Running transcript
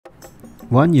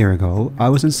1 year ago, I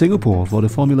was in Singapore for the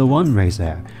Formula 1 race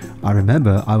there. I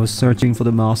remember I was searching for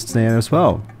the masks there as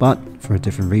well, but for a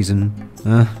different reason.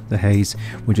 The haze,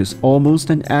 which is almost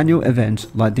an annual event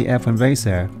like the F1 race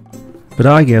there. But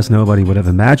I guess nobody would have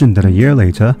imagined that a year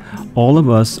later, all of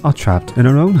us are trapped in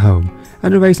our own home,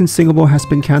 and the race in Singapore has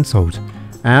been cancelled.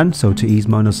 And so to ease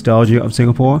my nostalgia of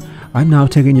Singapore, I'm now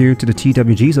taking you to the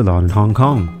TWG salon in Hong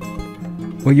Kong.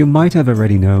 Well, you might have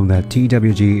already known that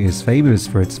TWG is famous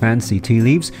for its fancy tea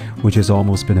leaves, which has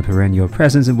almost been a perennial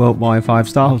presence in worldwide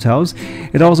 5-star hotels.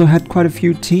 It also had quite a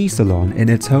few tea salons in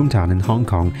its hometown in Hong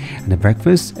Kong, and the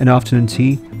breakfast and afternoon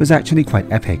tea was actually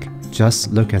quite epic.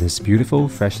 Just look at this beautiful,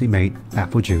 freshly made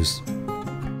apple juice.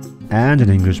 And an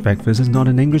English breakfast is not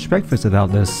an English breakfast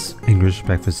without this English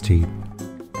breakfast tea.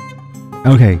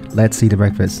 Okay, let's see the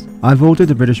breakfast. I've ordered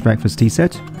the British breakfast tea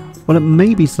set. While it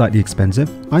may be slightly expensive,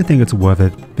 I think it's worth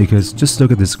it because just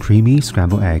look at this creamy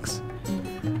scrambled eggs.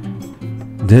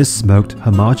 This smoked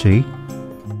hamachi.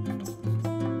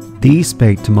 These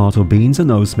baked tomato beans are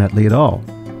no medley at all.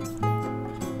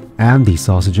 And these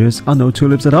sausages are no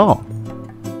tulips at all.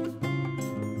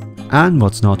 And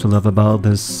what's not to love about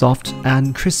this soft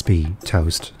and crispy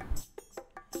toast?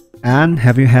 And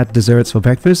have you had desserts for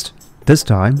breakfast? This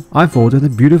time, I've ordered a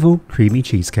beautiful creamy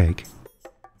cheesecake.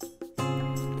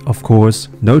 Of course,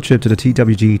 no trip to the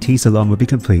TWG tea salon would be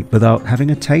complete without having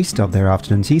a taste of their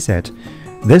afternoon tea set.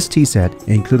 This tea set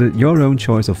included your own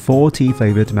choice of 4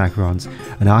 tea-flavored macarons,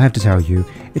 and I have to tell you,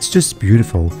 it's just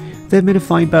beautiful. They've made a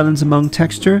fine balance among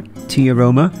texture, tea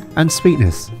aroma, and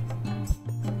sweetness.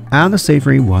 And the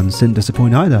savory ones didn't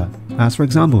disappoint either, as for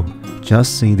example,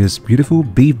 just see this beautiful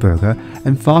beef burger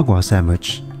and foie gras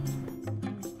sandwich.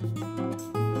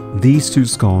 These 2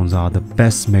 scones are the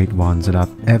best made ones that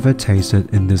I've ever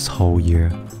tasted in this whole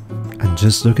year. And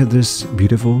just look at this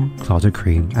beautiful clotted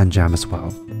cream and jam as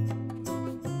well.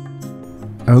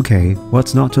 Okay,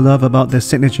 what's not to love about their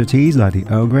signature teas like the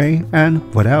Earl Grey and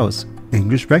what else?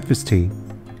 English breakfast tea.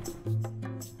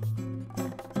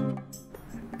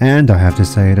 And I have to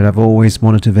say that I've always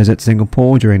wanted to visit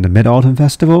Singapore during the Mid-Autumn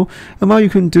Festival, and while you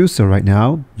couldn't do so right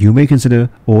now, you may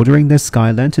consider ordering their Sky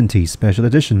Lantern Tea Special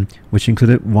Edition, which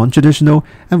included 1 traditional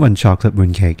and 1 chocolate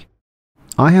mooncake.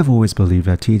 I have always believed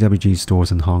that TWG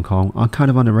stores in Hong Kong are kind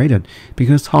of underrated,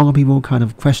 because Hong Kong people kind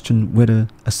of question whether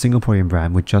a Singaporean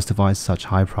brand would justify such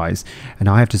high price, and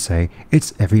I have to say,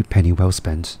 it's every penny well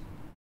spent.